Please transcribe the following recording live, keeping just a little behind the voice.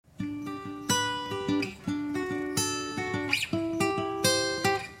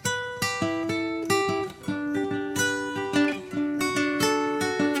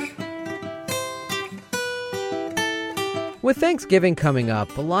With Thanksgiving coming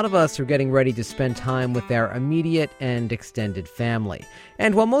up, a lot of us are getting ready to spend time with their immediate and extended family.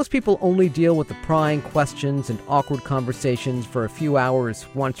 And while most people only deal with the prying questions and awkward conversations for a few hours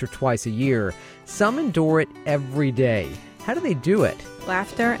once or twice a year, some endure it every day. How do they do it?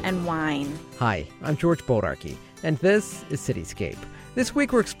 Laughter and wine. Hi, I'm George Bodarky, and this is Cityscape. This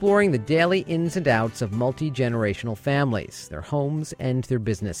week we're exploring the daily ins and outs of multi-generational families, their homes and their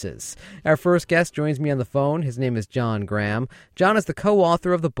businesses. Our first guest joins me on the phone. His name is John Graham. John is the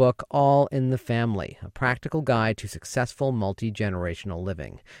co-author of the book All in the Family, a practical guide to successful multi-generational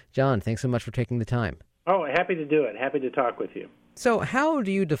living. John, thanks so much for taking the time. Oh, happy to do it. Happy to talk with you. So how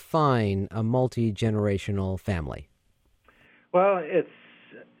do you define a multi-generational family? Well, it's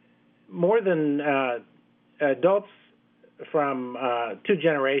more than adults from two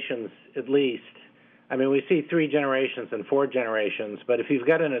generations at least. I mean, we see 3 generations and 4 generations, but if you've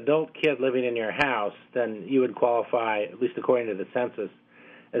got an adult kid living in your house, then you would qualify, at least according to the census,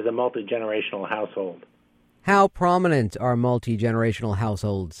 as a multi-generational household. How prominent are multi-generational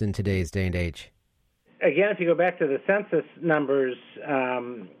households in today's day and age? Again, if you go back to the census numbers,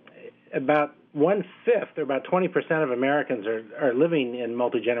 about 1/5, or about 20% of Americans are living in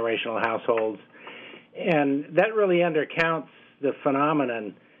multi-generational households. And that really undercounts the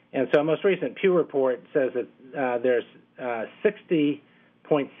phenomenon. And so a most recent Pew report says that there's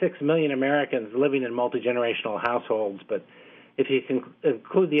 60.6 million Americans living in multi-generational households. But if you can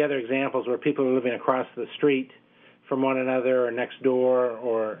include the other examples where people are living across the street from one another or next door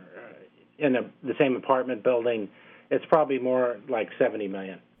or in the same apartment building, it's probably more like 70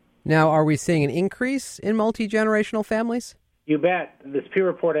 million. Now, are we seeing an increase in multi-generational families? You bet. This Pew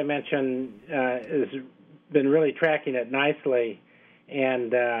report I mentioned has been really tracking it nicely.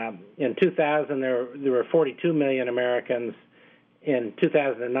 And in 2000, there were 42 million Americans. In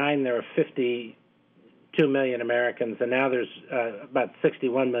 2009, there were 52 million Americans. And now there's about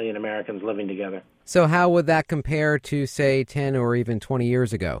 61 million Americans living together. So how would that compare to, say, 10 or even 20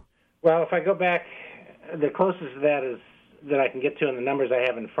 years ago? Well, if I go back, the closest to that I can get to in the numbers I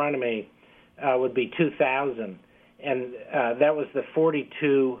have in front of me would be 2000. And that was the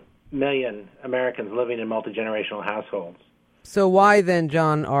 42 million Americans living in multi-generational households. So why then,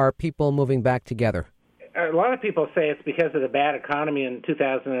 John, are people moving back together? A lot of people say it's because of the bad economy in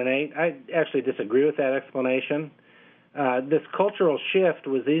 2008. I actually disagree with that explanation. This cultural shift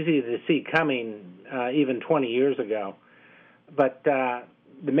was easy to see coming even 20 years ago. But the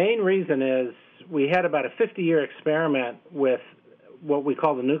main reason is we had about a 50-year experiment with what we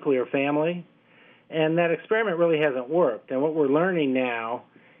call the nuclear family. And that experiment really hasn't worked. And what we're learning now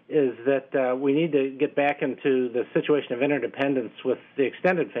is that we need to get back into the situation of interdependence with the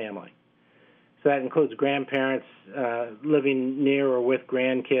extended family. So that includes grandparents living near or with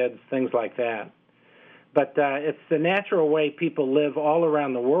grandkids, things like that. But it's the natural way people live all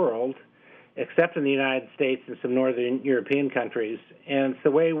around the world, except in the United States and some northern European countries. And it's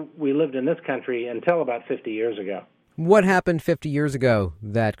the way we lived in this country until about 50 years ago. What happened 50 years ago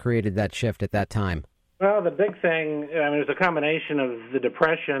that created that shift at that time? Well, the big thing, it was a combination of the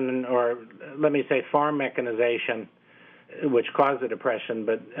Depression, or let me say farm mechanization, which caused the Depression.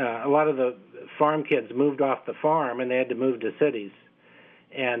 But a lot of the farm kids moved off the farm and they had to move to cities.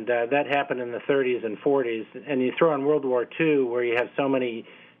 And that happened in the 30s and 40s. And you throw in World War II, where you have so many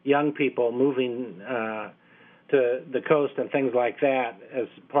young people moving to the coast and things like that as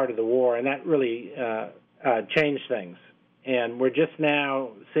part of the war. And that really changed things. And we're just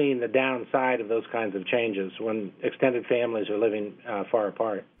now seeing the downside of those kinds of changes when extended families are living far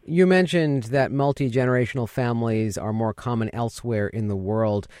apart. You mentioned that multi-generational families are more common elsewhere in the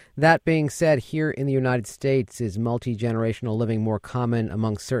world. That being said, here in the United States, is multi-generational living more common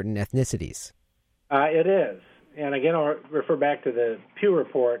among certain ethnicities? It is. And again, I'll refer back to the Pew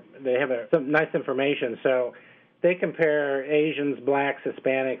report. They have some nice information. So they compare Asians, blacks,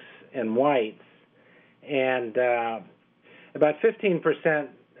 Hispanics, and whites. And about 15%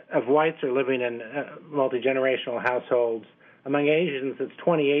 of whites are living in multi-generational households. Among Asians, it's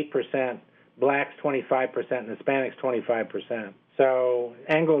 28%, blacks 25%, and Hispanics 25%. So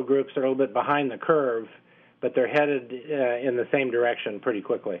Anglo groups are a little bit behind the curve, but they're headed in the same direction pretty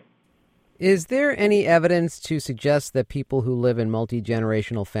quickly. Is there any evidence to suggest that people who live in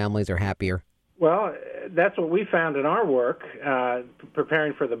multi-generational families are happier? Well, that's what we found in our work,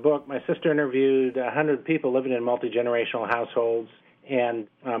 preparing for the book. My sister interviewed 100 people living in multi-generational households, and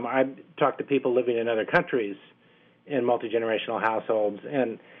I talked to people living in other countries in multi-generational households.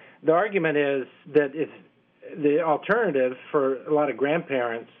 And the argument is that if the alternative for a lot of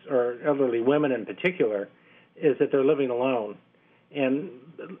grandparents, or elderly women in particular, is that they're living alone. And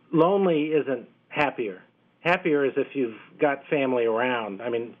lonely isn't happier. happier is if you've got family around. I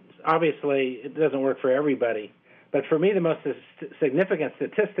mean, obviously, it doesn't work for everybody. But for me, the most significant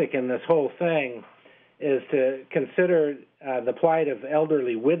statistic in this whole thing is to consider the plight of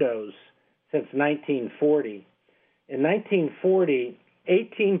elderly widows since 1940. In 1940,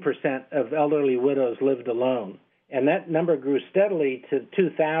 18% of elderly widows lived alone. And that number grew steadily to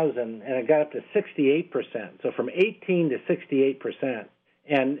 2000, and it got up to 68%. So from 18 to 68%.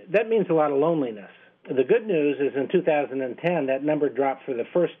 And that means a lot of loneliness. The good news is in 2010, that number dropped for the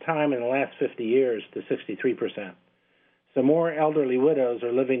first time in the last 50 years to 63%. So more elderly widows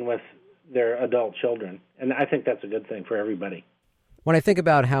are living with their adult children. And I think that's a good thing for everybody. When I think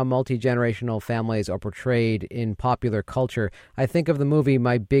about how multi-generational families are portrayed in popular culture, I think of the movie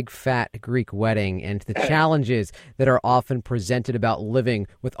My Big Fat Greek Wedding and the challenges that are often presented about living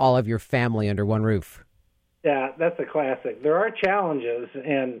with all of your family under one roof. Yeah, that's a classic. There are challenges,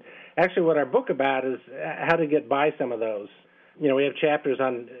 and actually what our book about is how to get by some of those. You know, we have chapters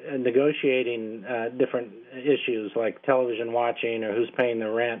on negotiating different issues like television watching or who's paying the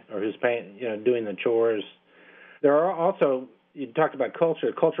rent or who's paying, doing the chores. There are also, you talked about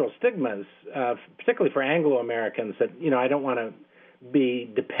cultural stigmas, particularly for Anglo-Americans that, I don't want to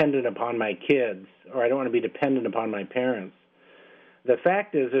be dependent upon my kids or I don't want to be dependent upon my parents. The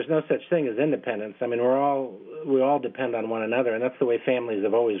fact is there's no such thing as independence. I mean, we all depend on one another, and that's the way families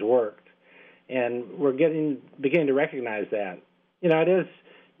have always worked. And we're beginning to recognize that. It is,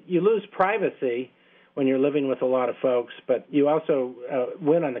 you lose privacy when you're living with a lot of folks, but you also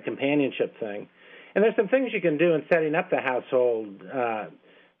win on the companionship thing. And there's some things you can do in setting up the household,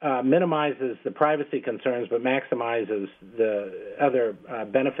 minimizes the privacy concerns, but maximizes the other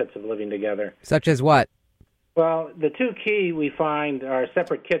benefits of living together. Such as what? Well, the two key we find are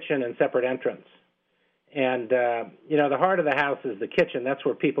separate kitchen and separate entrance. And, the heart of the house is the kitchen. That's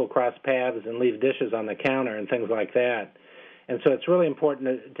where people cross paths and leave dishes on the counter and things like that. And so it's really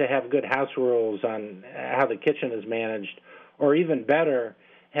important to have good house rules on how the kitchen is managed, or even better,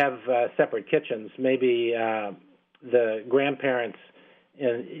 have separate kitchens, maybe the grandparents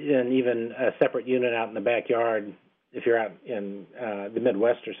in even a separate unit out in the backyard if you're out in the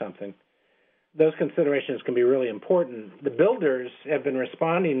Midwest or something. Those considerations can be really important. The builders have been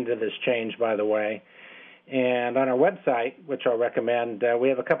responding to this change, by the way, and on our website, which I'll recommend, we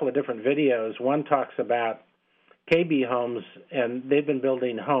have a couple of different videos. One talks about KB homes, and they've been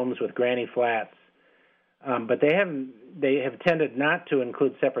building homes with granny flats, but they have tended not to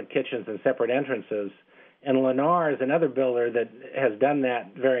include separate kitchens and separate entrances. And Lennar is another builder that has done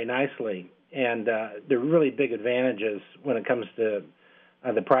that very nicely, and there are really big advantages when it comes to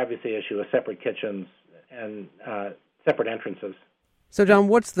the privacy issue of separate kitchens and separate entrances. So, John,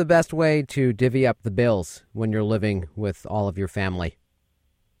 what's the best way to divvy up the bills when you're living with all of your family?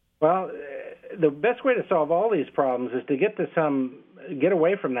 Well, the best way to solve all these problems is to get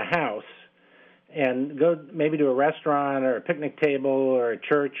away from the house and go maybe to a restaurant or a picnic table or a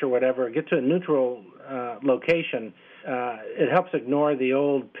church or whatever. Get to a neutral location. It helps ignore the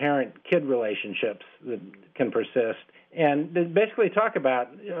old parent-kid relationships that can persist. And they basically talk about,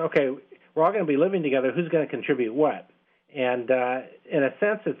 okay, we're all going to be living together. Who's going to contribute what? And in a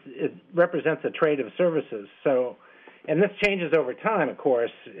sense, it represents a trade of services. So, and this changes over time, of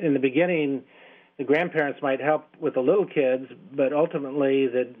course. In the beginning, the grandparents might help with the little kids, but ultimately,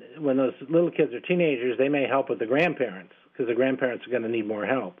 when those little kids are teenagers, they may help with the grandparents because the grandparents are going to need more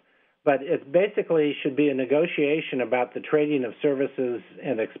help. But it basically should be a negotiation about the trading of services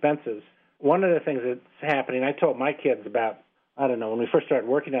and expenses. One of the things that's happening, I told my kids about, when we first started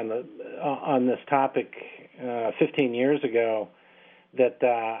working on this topic 15 years ago, that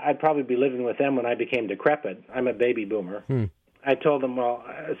I'd probably be living with them when I became decrepit. I'm a baby boomer. I told them,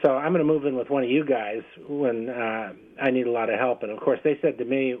 so I'm going to move in with one of you guys when I need a lot of help. And, of course, they said to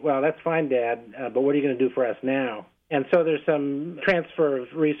me, well, that's fine, Dad, but what are you going to do for us now? And so there's some transfer of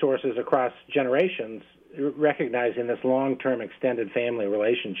resources across generations, recognizing this long-term extended family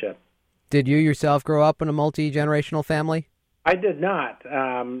relationship. Did you yourself grow up in a multi-generational family? I did not.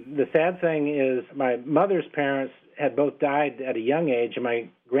 The sad thing is my mother's parents had both died at a young age, and my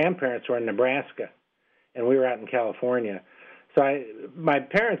grandparents were in Nebraska, and we were out in California. So my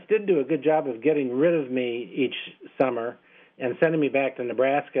parents did do a good job of getting rid of me each summer and sending me back to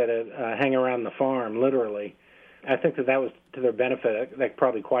Nebraska to hang around the farm, literally. I think that was to their benefit. That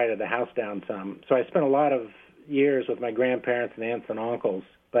probably quieted the house down some. So I spent a lot of years with my grandparents and aunts and uncles,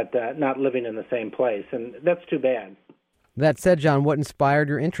 but not living in the same place, and that's too bad. That said, John, what inspired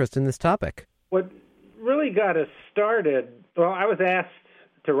your interest in this topic? What really got us started, well, I was asked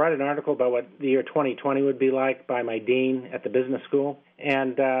to write an article about what the year 2020 would be like by my dean at the business school,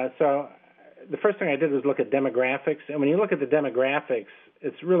 and so the first thing I did was look at demographics. And when you look at the demographics,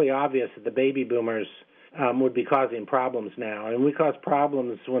 it's really obvious that the baby boomers would be causing problems now. And we caused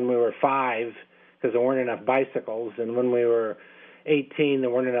problems when we were 5 because there weren't enough bicycles, and when we were 18, there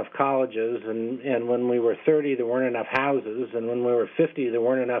weren't enough colleges, and when we were 30, there weren't enough houses, and when we were 50, there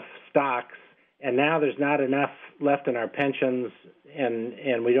weren't enough stocks. And now there's not enough left in our pensions,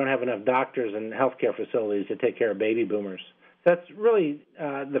 and we don't have enough doctors and healthcare facilities to take care of baby boomers. That's really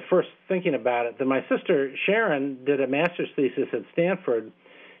the first thinking about it. Then my sister Sharon did a master's thesis at Stanford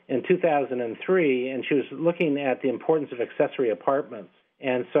in 2003, and she was looking at the importance of accessory apartments.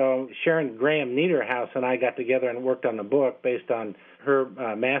 And so Sharon Graham Niederhouse and I got together and worked on the book based on her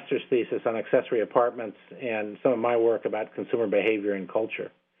master's thesis on accessory apartments and some of my work about consumer behavior and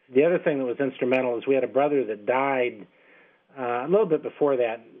culture. The other thing that was instrumental is we had a brother that died a little bit before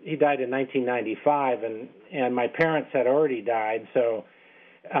that. He died in 1995, and my parents had already died, so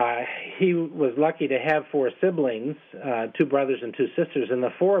he was lucky to have 4 siblings, 2 brothers and 2 sisters, and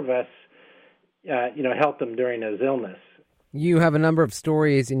the 4 of us, helped him during his illness. You have a number of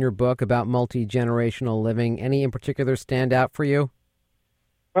stories in your book about multi-generational living. Any in particular stand out for you?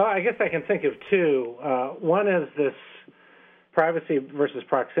 Well, I guess I can think of 2. One is this privacy versus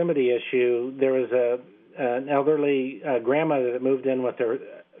proximity issue. There was an elderly grandmother that moved in with her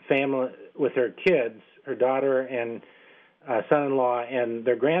family, with her kids, her daughter and son-in-law and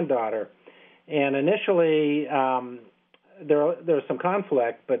their granddaughter. And initially, there was some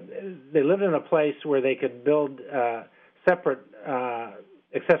conflict, but they lived in a place where they could build separate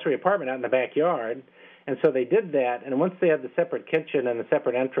accessory apartment out in the backyard, and so they did that. And once they had the separate kitchen and the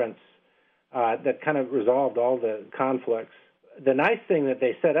separate entrance, that kind of resolved all the conflicts. The nice thing that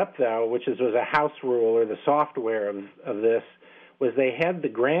they set up, though, which was a house rule or the software of this, was they had the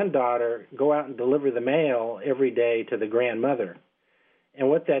granddaughter go out and deliver the mail every day to the grandmother. And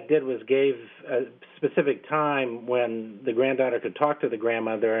what that did was gave a specific time when the granddaughter could talk to the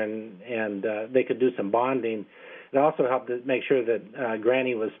grandmother and they could do some bonding. It also helped to make sure that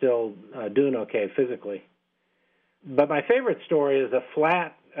Granny was still doing okay physically. But my favorite story is a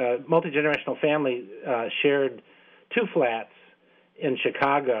flat, multi-generational family shared 2 flats in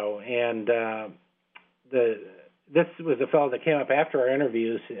Chicago, and this was a fellow that came up after our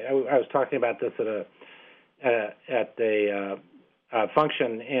interviews. I was talking about this at a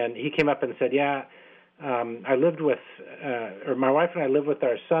function, and he came up and said, I lived with, or my wife and I lived with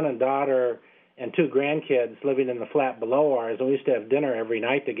our son and daughter and 2 grandkids living in the flat below ours, and we used to have dinner every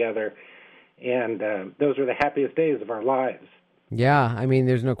night together, and those were the happiest days of our lives. Yeah, I mean,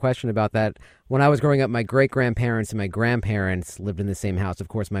 there's no question about that. When I was growing up, my great-grandparents and my grandparents lived in the same house. Of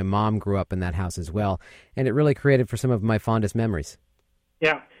course, my mom grew up in that house as well, and it really created for some of my fondest memories.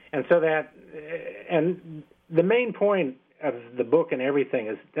 Yeah, and so and the main point of the book and everything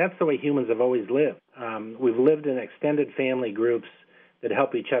is that's the way humans have always lived. We've lived in extended family groups that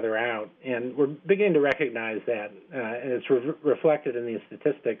help each other out, and we're beginning to recognize that, and it's reflected in these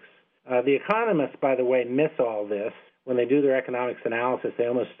statistics. The economists, by the way, miss all this. When they do their economics analysis, they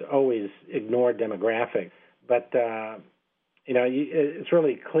almost always ignore demographics. But, it's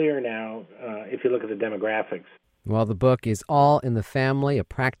really clear now if you look at the demographics. Well, the book is All in the Family, a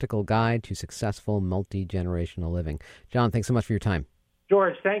practical guide to successful multi-generational living. John, thanks so much for your time.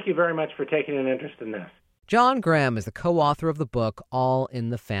 George, thank you very much for taking an interest in this. John Graham is the co-author of the book All in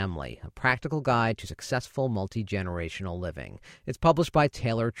the Family, a practical guide to successful multi-generational living. It's published by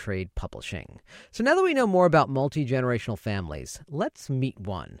Taylor Trade Publishing. So now that we know more about multi-generational families, let's meet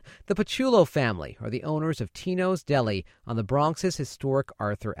one. The Paciullo family are the owners of Tino's Deli on the Bronx's historic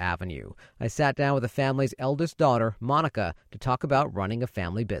Arthur Avenue. I sat down with the family's eldest daughter, Monica, to talk about running a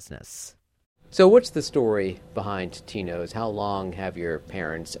family business. So what's the story behind Tino's? How long have your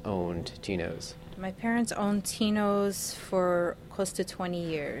parents owned Tino's? My parents owned Tino's for close to 20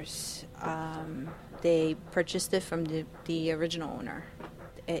 years. They purchased it from the original owner.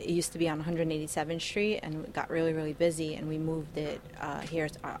 It used to be on 187th Street, and it got really, really busy, and we moved it here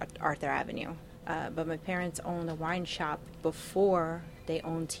at Arthur Avenue. But my parents owned a wine shop before they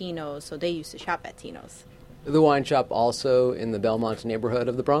owned Tino's, so they used to shop at Tino's. The wine shop also in the Belmont neighborhood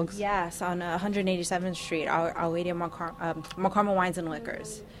of the Bronx? Yes, on 187th Street, Our Lady of Mount Carmel Wines and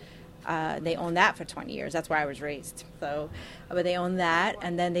Liquors. They owned that for 20 years. That's where I was raised. But they owned that,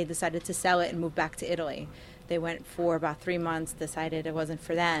 and then they decided to sell it and move back to Italy. They went for about 3 months, decided it wasn't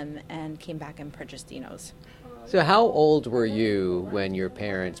for them, and came back and purchased Tino's. So how old were you when your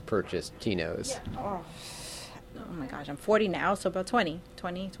parents purchased Tino's? Oh my gosh, I'm 40 now, so about 21.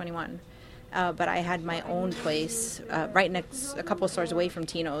 But I had my own place right next, a couple of stores away from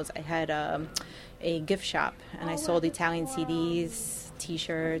Tino's. I had a gift shop, and I sold Italian CDs,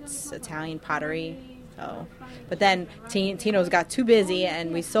 T-shirts, Italian pottery. So, but then Tino's got too busy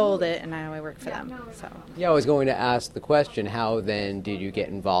and we sold it, and now I work for them. So. Yeah, I was going to ask the question, how then did you get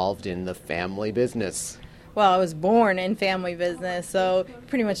involved in the family business? Well, I was born in family business, so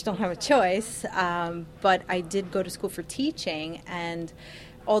pretty much don't have a choice. But I did go to school for teaching, and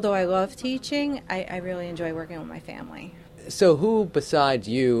although I love teaching, I really enjoy working with my family. So who besides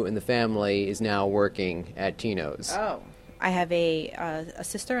you and the family is now working at Tino's? Oh, I have a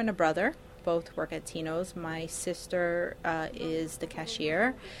sister and a brother. Both work at Tino's. My sister is the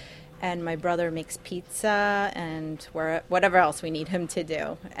cashier, and my brother makes pizza and whatever else we need him to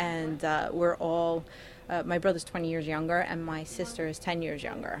do. And we're all, my brother's 20 years younger, and my sister is 10 years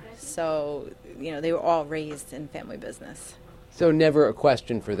younger. So, they were all raised in family business. So never a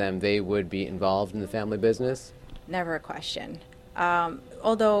question for them. They would be involved in the family business? Never a question.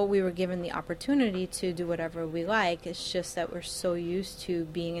 Although we were given the opportunity to do whatever we like, it's just that we're so used to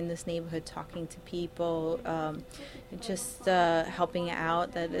being in this neighborhood, talking to people, just helping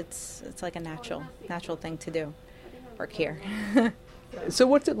out, that it's like a natural thing to do, work here. So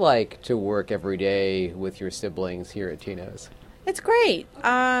what's it like to work every day with your siblings here at Tino's? It's great.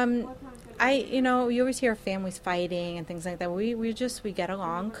 You always hear families fighting and things like that. We get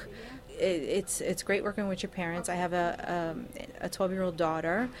along. It's great working with your parents. I have a 12-year-old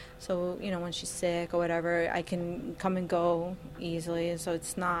daughter, so when she's sick or whatever, I can come and go easily. So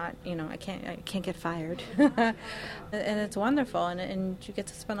it's not, I can't get fired, and it's wonderful. And you get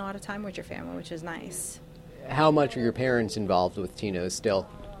to spend a lot of time with your family, which is nice. How much are your parents involved with Tino's still?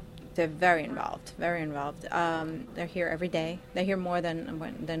 They're very involved, very involved. They're here every day. They're here more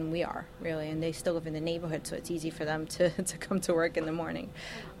than we are, really, and they still live in the neighborhood, so it's easy for them to come to work in the morning.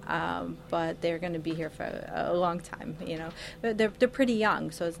 But they're going to be here for a long time, But they're pretty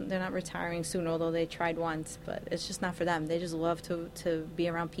young, so they're not retiring soon, although they tried once. But it's just not for them. They just love to be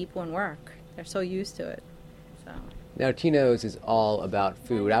around people and work. They're so used to it. So. Now, Tino's is all about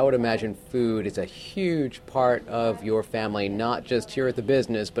food. I would imagine food is a huge part of your family, not just here at the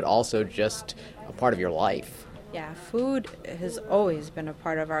business, but also just a part of your life. Yeah, food has always been a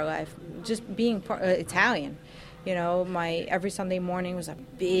part of our life. Just being Italian, every Sunday morning was a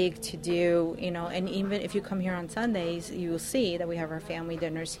big to-do, and even if you come here on Sundays, you will see that we have our family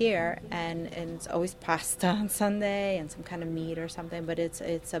dinners here, and it's always pasta on Sunday and some kind of meat or something, but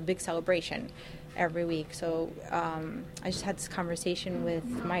it's a big celebration every week. So I just had this conversation with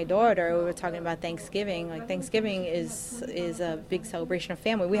my daughter. We were talking about Thanksgiving. Like, Thanksgiving is a big celebration of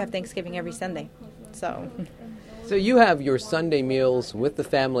family. We have Thanksgiving every Sunday. So you have your Sunday meals with the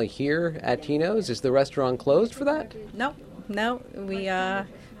family here at Tino's. Is the restaurant closed for that? No. We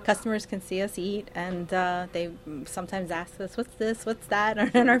customers can see us eat, and they sometimes ask us, "What's this? What's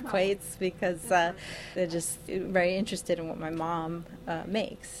that?" on our plates, because they're just very interested in what my mom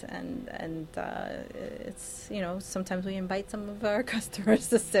makes, and it's sometimes we invite some of our customers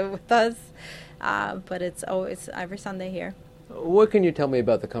to sit with us, but it's always every Sunday here. What can you tell me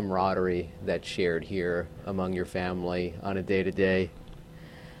about the camaraderie that's shared here among your family on a day-to-day?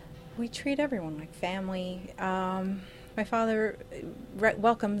 We treat everyone like family. My father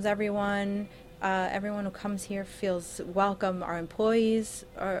welcomes everyone. Everyone who comes here feels welcome. Our employees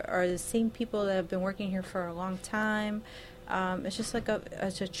are the same people that have been working here for a long time. It's just like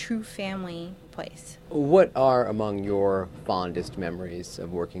it's a true family place. What are among your fondest memories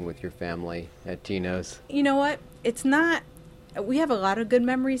of working with your family at Tino's? You know what? It's not... We have a lot of good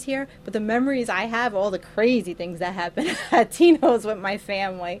memories here, but the memories I have, all the crazy things that happen at Tino's with my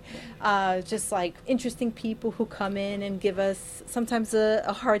family, just like interesting people who come in and give us sometimes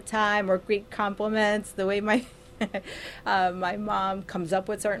a hard time or great compliments. The way my my mom comes up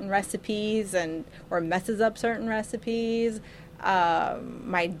with certain recipes or messes up certain recipes.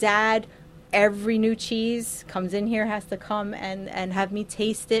 My dad, every new cheese comes in here has to come and have me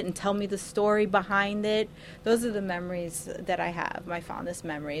taste it and tell me the story behind it. Those are the memories that I have, my fondest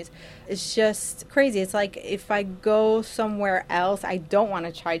memories. It's just crazy. It's like if I go somewhere else, I don't want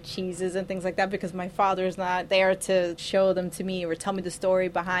to try cheeses and things like that because my father's not there to show them to me or tell me the story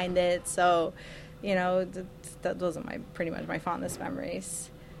behind it. So, those are pretty much my fondest memories.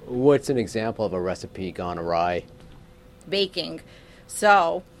 What's an example of a recipe gone awry? Baking.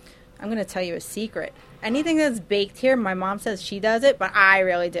 So... I'm going to tell you a secret. Anything that's baked here, my mom says she does it, but I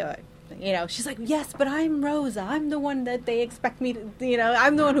really do it. She's like, yes, but I'm Rosa. I'm the one that they expect me to,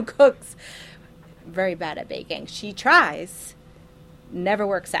 I'm the one who cooks. Very bad at baking. She tries, never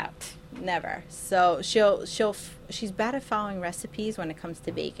works out. Never. So she's bad at following recipes when it comes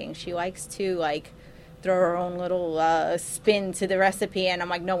to baking. She likes to, throw her own little spin to the recipe, and I'm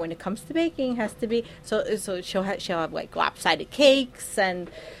like, no, when it comes to baking, it has to be so she'll have like lopsided cakes, and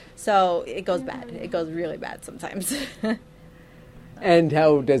so it goes bad. It goes really bad sometimes. And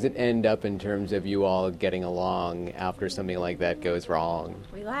how does it end up in terms of you all getting along after something like that goes wrong?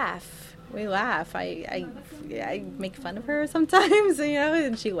 We laugh. I make fun of her sometimes,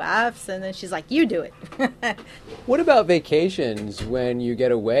 and she laughs, and then she's like, you do it. What about vacations when you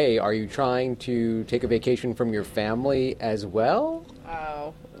get away? Are you trying to take a vacation from your family as well?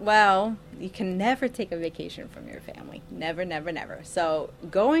 Oh, well, you can never take a vacation from your family. Never, never, never. So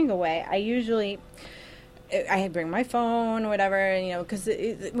going away, I bring my phone or whatever, because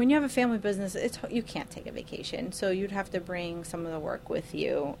when you have a family business, you can't take a vacation. So you'd have to bring some of the work with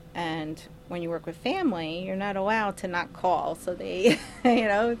you. And when you work with family, you're not allowed to not call. So they,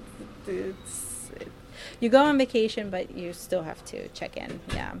 you go on vacation, but you still have to check in.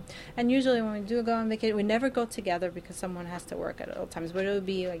 Yeah. And usually when we do go on vacation, we never go together because someone has to work at all times. But it would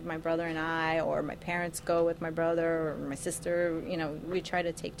be like my brother and I, or my parents go with my brother or my sister. We try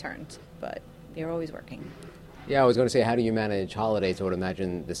to take turns, but you're always working. Yeah, I was going to say, how do you manage holidays? I would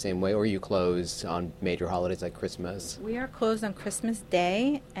imagine the same way. Or you close on major holidays like Christmas? We are closed on Christmas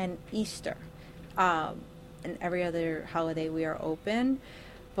Day and Easter. And every other holiday we are open.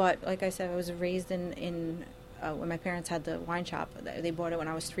 But like I said, I was raised in when my parents had the wine shop. They bought it when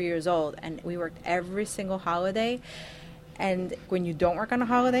I was 3 years old. And we worked every single holiday. And when you don't work on a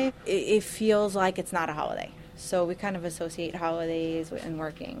holiday, it feels like it's not a holiday. So we kind of associate holidays and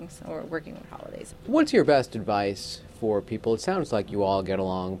working with holidays. What's your best advice for people? It sounds like you all get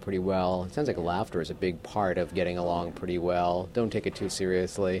along pretty well. It sounds like laughter is a big part of getting along pretty well. Don't take it too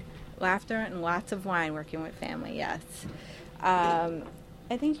seriously. Laughter and lots of wine working with family, yes. I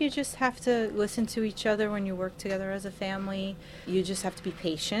think you just have to listen to each other when you work together as a family. You just have to be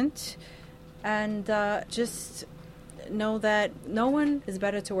patient and just know that no one is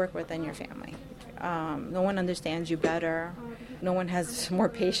better to work with than your family. No one understands you better. No one has more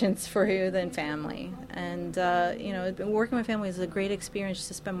patience for you than family. And, working with family is a great experience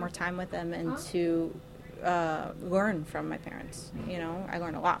to spend more time with them and to learn from my parents. I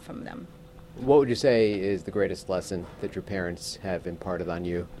learn a lot from them. What would you say is the greatest lesson that your parents have imparted on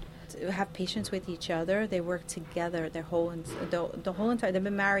you? To have patience with each other. They work together the whole entire. They've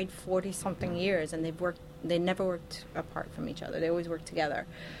been married 40-something years, and they never worked apart from each other. They always worked together.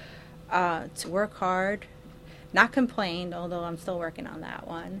 To work hard, not complain, although I'm still working on that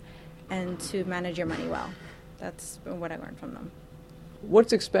one, and to manage your money well. That's what I learned from them.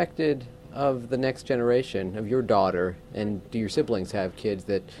 What's expected of the next generation, of your daughter, and do your siblings have kids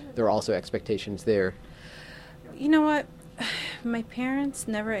that there are also expectations there? You know what? My parents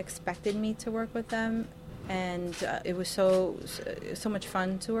never expected me to work with them, and it was so much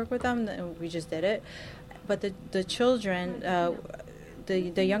fun to work with them, and we just did it. But the children...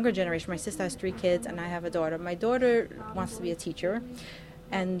 The younger generation, my sister has 3 kids and I have a daughter. My daughter wants to be a teacher,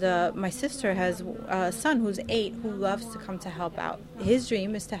 and my sister has a son who's 8 who loves to come to help out. His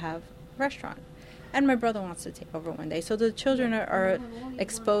dream is to have a restaurant, and my brother wants to take over one day. So the children are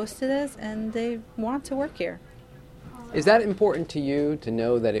exposed to this and they want to work here. Is that important to you to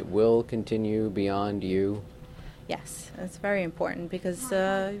know that it will continue beyond you? Yes, it's very important because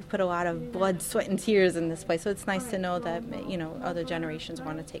you put a lot of blood, sweat, and tears in this place. So it's nice to know that, other generations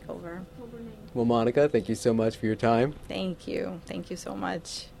want to take over. Well, Monica, thank you so much for your time. Thank you. Thank you so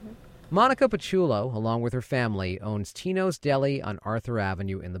much. Monica Paciullo, along with her family, owns Tino's Deli on Arthur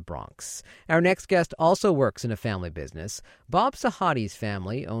Avenue in the Bronx. Our next guest also works in a family business. Bob Sahadi's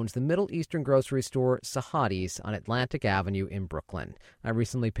family owns the Middle Eastern grocery store Sahadi's on Atlantic Avenue in Brooklyn. I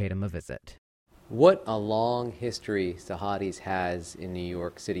recently paid him a visit. What a long history Sahadi's has in New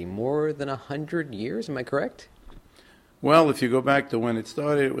York City. More than 100 years, am I correct? Well, if you go back to when it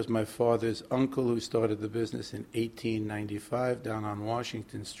started, it was my father's uncle who started the business in 1895 down on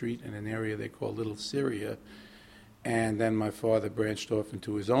Washington Street in an area they call Little Syria. And then my father branched off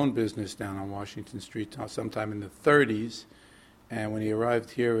into his own business down on Washington Street sometime in the 30s. And when he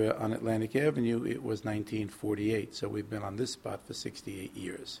arrived here on Atlantic Avenue, it was 1948. So we've been on this spot for 68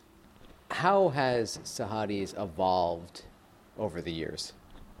 years. How has Sahadi's evolved over the years?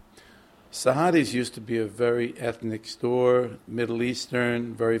 Sahadi's used to be a very ethnic store, Middle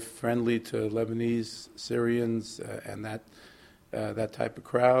Eastern, very friendly to Lebanese, Syrians, and that type of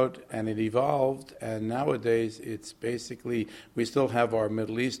crowd. And it evolved, and nowadays it's basically, we still have our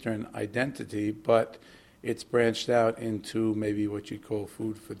Middle Eastern identity, but it's branched out into maybe what you'd call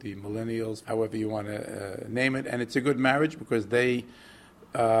food for the millennials, however you want to name it. And it's a good marriage because they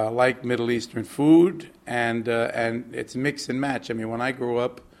like Middle Eastern food, and it's mix and match. I mean, when I grew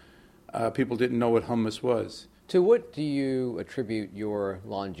up, people didn't know what hummus was. To what do you attribute your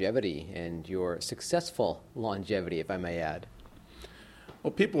longevity and your successful longevity, if I may add?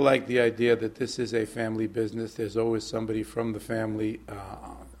 Well, people like the idea that this is a family business. There's always somebody from the family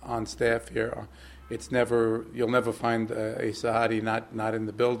on staff here. You'll never find a Sahadi not in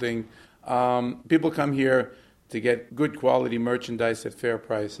the building. People come here to get good quality merchandise at fair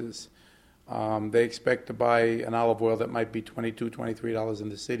prices. They expect to buy an olive oil that might be $22, $23 in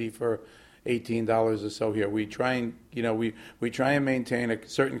the city for $18 or so here. We try and we try and maintain a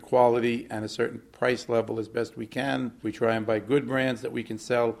certain quality and a certain price level as best we can. We try and buy good brands that we can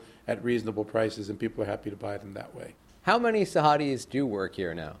sell at reasonable prices, and people are happy to buy them that way. How many Sahadis do work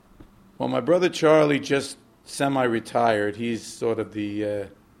here now? Well, my brother Charlie just semi-retired. He's sort of the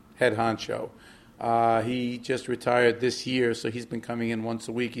head honcho. He just retired this year, so he's been coming in once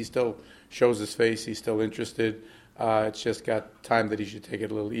a week. He still shows his face. He's still interested. It's just got time that he should take it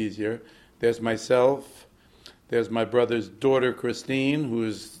a little easier. There's myself. There's my brother's daughter, Christine, who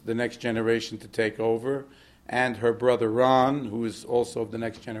is the next generation to take over, and her brother, Ron, who is also of the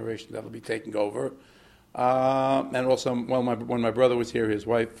next generation that will be taking over. And also, when my brother was here, his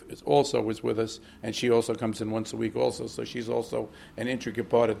wife was with us, and she also comes in once a week also, so she's also an intricate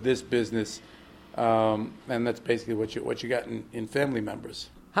part of this business, and that's basically what you got in family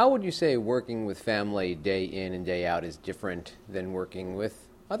members. How would you say working with family day in and day out is different than working with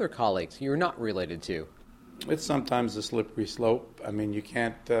other colleagues you're not related to? It's sometimes a slippery slope. I mean, you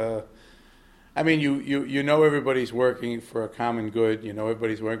can't... you know everybody's working for a common good. You know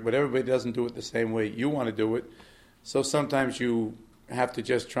everybody's working, but everybody doesn't do it the same way you want to do it. So sometimes you have to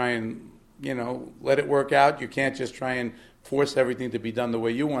just try and, let it work out. You can't just try and force everything to be done the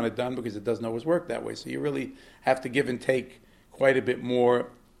way you want it done, because it doesn't always work that way. So you really have to give and take quite a bit more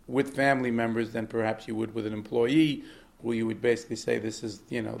with family members than perhaps you would with an employee, who you would basically say, this is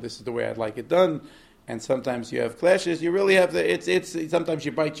the way I'd like it done. And sometimes you have clashes. You really have to. Sometimes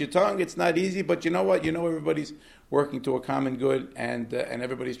you bite your tongue. It's not easy, but you know what? You know everybody's working to a common good, and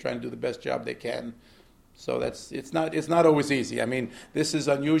everybody's trying to do the best job they can. So it's not always easy. I mean, this is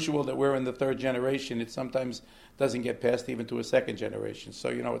unusual that we're in the third generation. It sometimes doesn't get passed even to a second generation. So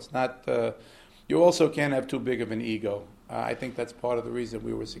it's not. You also can't have too big of an ego. I think that's part of the reason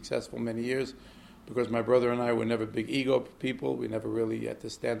we were successful many years, because my brother and I were never big ego people. We never really had to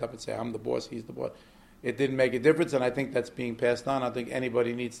stand up and say, I'm the boss, he's the boss. It didn't make a difference, and I think that's being passed on. I think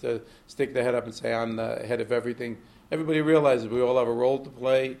anybody needs to stick their head up and say, I'm the head of everything. Everybody realizes we all have a role to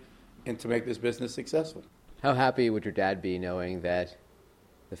play and to make this business successful. How happy would your dad be knowing that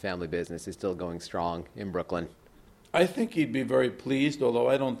the family business is still going strong in Brooklyn? I think he'd be very pleased, although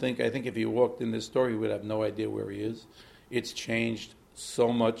I think if he walked in this store, he would have no idea where he is. It's changed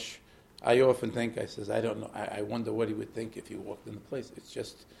so much. I often think, I don't know, I wonder what he would think if he walked in the place. It's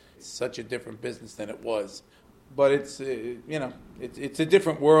such a different business than it was. But it's a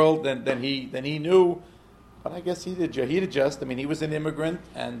different world than he knew. But I guess he'd adjust. I mean, he was an immigrant,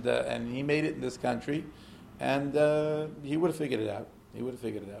 and he made it in this country, and he would have figured it out.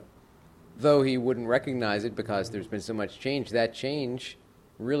 Though he wouldn't recognize it because there's been so much change, that change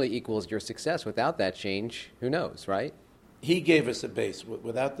really equals your success. Without that change, who knows, right? He gave us a base.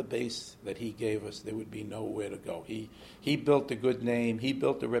 Without the base that he gave us, there would be nowhere to go. He built a good name. He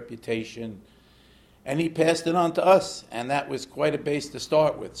built a reputation. And he passed it on to us. And that was quite a base to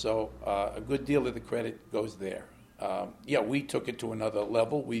start with. So a good deal of the credit goes there. We took it to another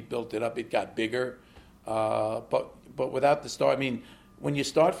level. We built it up. It got bigger. But without the start, I mean, when you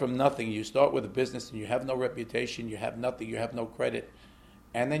start from nothing, you start with a business and you have no reputation, you have nothing, you have no credit.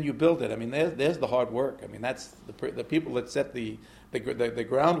 And then you build it. I mean, there's the hard work. I mean, that's the people that set the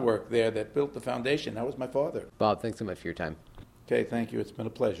groundwork there, that built the foundation. That was my father. Bob, thanks so much for your time. Okay, thank you. It's been a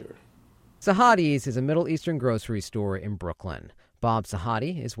pleasure. Sahadi's is a Middle Eastern grocery store in Brooklyn. Bob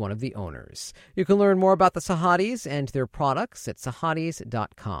Sahadi is one of the owners. You can learn more about the Sahadi's and their products at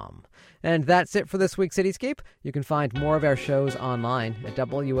sahadis.com. And that's it for this week's Cityscape. You can find more of our shows online at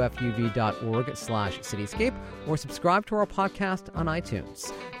wfuv.org/cityscape or subscribe to our podcast on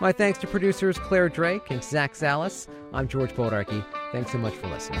iTunes. My thanks to producers Claire Drake and Zach Zalis. I'm George Bodarky. Thanks so much for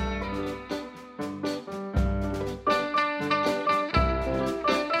listening.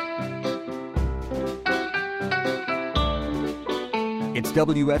 It's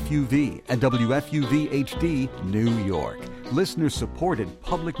WFUV and WFUV-HD, New York. Listener-supported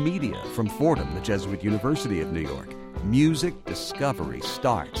public media from Fordham, the Jesuit University of New York. Music discovery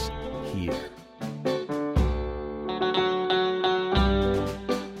starts here.